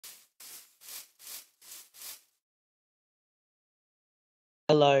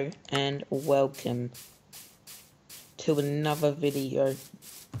Hello and welcome to another video.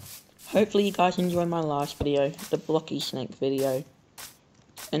 Hopefully you guys enjoyed my last video, the blocky snake video.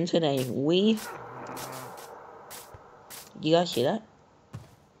 And today you guys see that?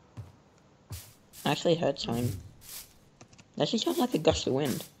 I actually heard something. That just sounds like a gust of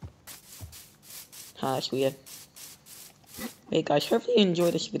wind. That's weird. Hey guys, hopefully you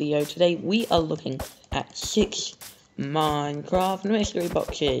enjoyed this video. Today we are looking at 6 Minecraft mystery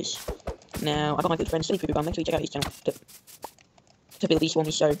boxes. Now, I've got my good friend Sleepy, but make sure you check out his channel to build these for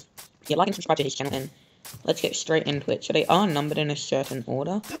me. So, yeah, like and subscribe to his channel, and let's get straight into it. So they are numbered in a certain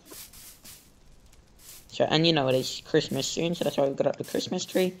order. So, and you know it is Christmas soon, so that's why we've got up the Christmas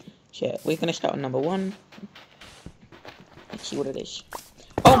tree. So yeah, we're gonna start with number 1. Let's see what it is.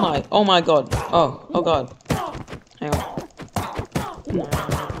 Oh my god. Oh god. Hang on. No.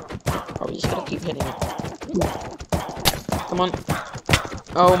 Probably just gotta keep hitting it. Come on.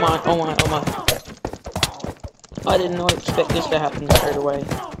 Oh my. I did not expect this to happen straight away.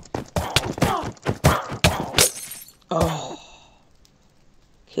 Oh.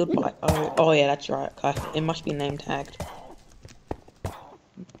 Killed by oh yeah, that's right. It must be name tagged.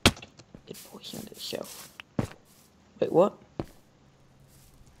 It poisoned itself. Wait, what?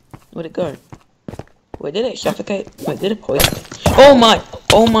 Where'd it go? Wait, did it suffocate? Wait, did it poison? Oh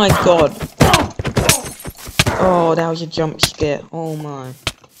my god. Oh, that was a jump scare. Oh my.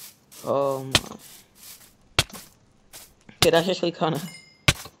 Okay, that actually kind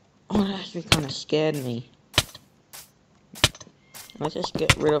of scared me. Let's just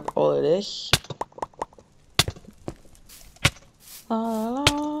get rid of all of this.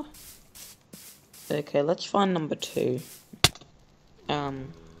 Okay, let's find number 2.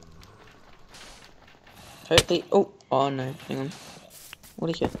 Hopefully. Oh no, hang on. What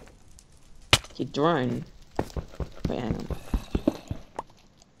is it? It's a drone. Wait, hang on.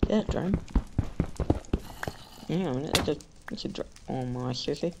 Is that a drone? Hang on a minute, it's a drone. Oh my,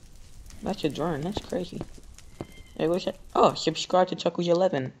 seriously? That's a drone, that's crazy. Hey, what is that? Oh, subscribe to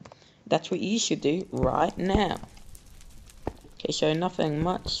chuckles11. That's what you should do right now. Okay, so nothing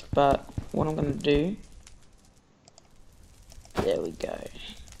much, but what I'm gonna do. There we go.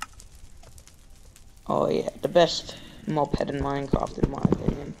 Oh yeah, the best mob head in Minecraft in my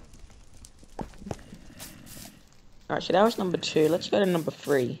opinion. Alright, so that was number 2. Let's go to number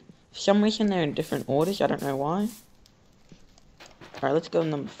 3. For some reason they're in different orders, I don't know why. Alright, let's go to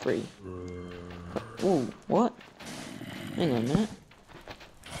number 3. Ooh, what? Hang on a minute.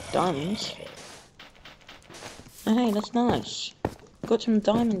 Diamonds? Oh, hey, that's nice. Got some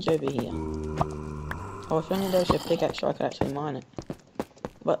diamonds over here. Oh, if only there was a pickaxe so I could actually mine it.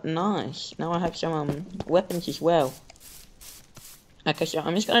 But nice. Now I have some weapons as well. Okay, so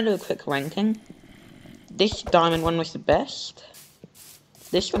I'm just gonna do a quick ranking. This diamond one was the best.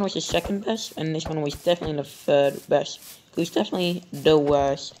 This one was the second best, and this one was definitely the third best. It was definitely the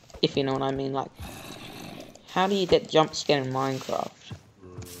worst, if you know what I mean. Like, how do you get jump scare in Minecraft?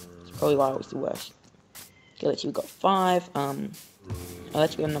 That's probably why it was the worst. Okay, let's see, we got 5.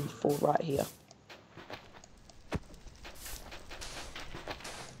 Let's go to number 4 right here.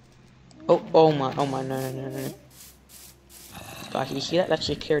 Oh my, no. Guys, you see that? That's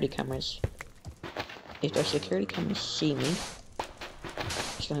security cameras. If those security cameras see me,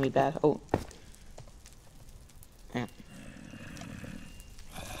 it's gonna be bad. Oh. Yeah.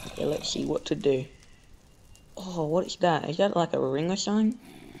 Okay, let's see what to do. Oh, what is that? Is that like a ring or something?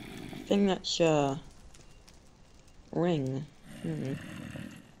 I think that's ring.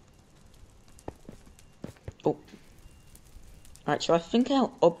 Oh. Alright, so I think our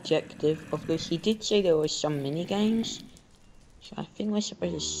objective of this, he did say there was some mini games. So I think we're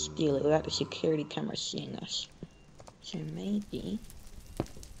supposed to steal it without the security camera seeing us. So maybe.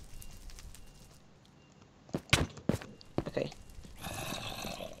 Okay.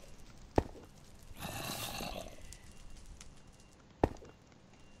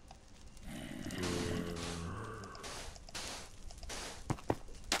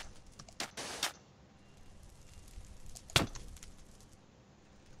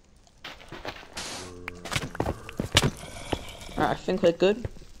 Alright, I think we're good.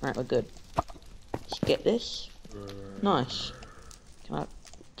 Alright, we're good. Let's get this. Nice. Can I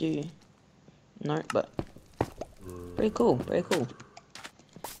do... No, but... Pretty cool,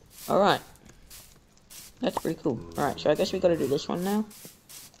 Alright. That's pretty cool. Alright, so I guess we gotta do this one now.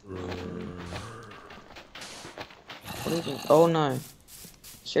 What is it? Oh no.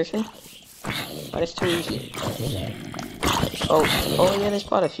 Seriously? Oh, that's too easy. Oh yeah, there's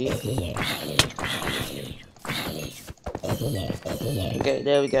quite a few. Okay,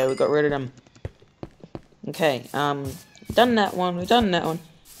 there we go. We got rid of them. Okay, Done that one. We've done that one.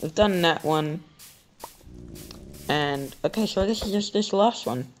 We've done that one. And okay, so I guess it's just this last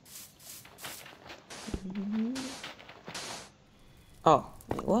one. Oh,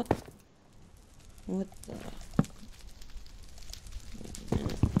 wait, what? What the?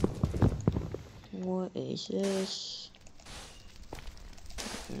 What is this?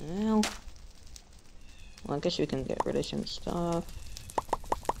 Well, I guess we can get rid of some stuff.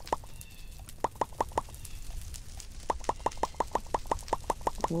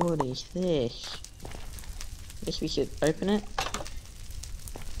 What is this? Guess we should open it.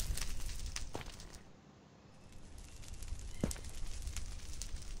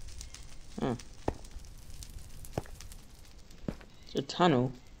 Oh. It's a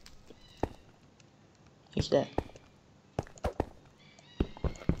tunnel. Who's there?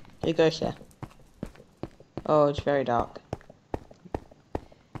 Who goes there? Oh, it's very dark.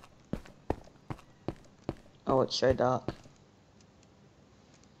 Oh, it's so dark.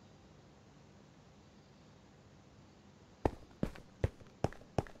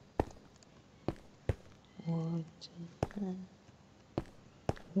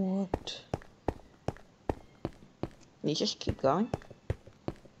 What? You just keep going?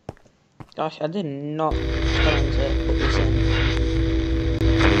 Gosh, I did not plan to put this in.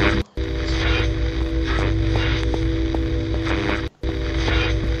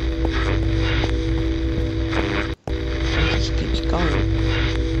 It just keeps going.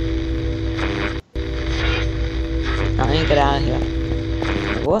 I need to get out of here.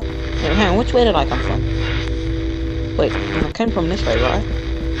 Wait, what? Wait, hang on, which way did I come from? Wait, I came from this way, right?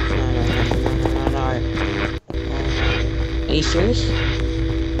 No. Are you serious?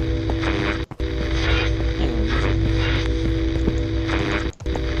 Hang on.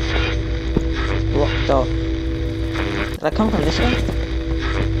 Blocked off. Did I come from this way?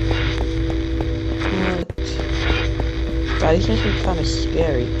 What? God, these guys are kind of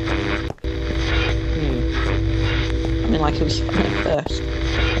scary. I mean, like, it was fun at first.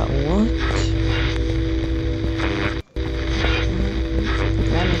 But what?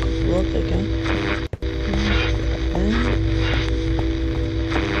 Look again.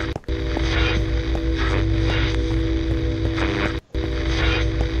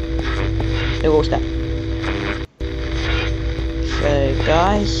 It will stop. So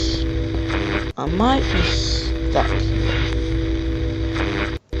guys, I might be stuck here.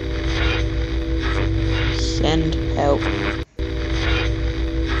 Send help.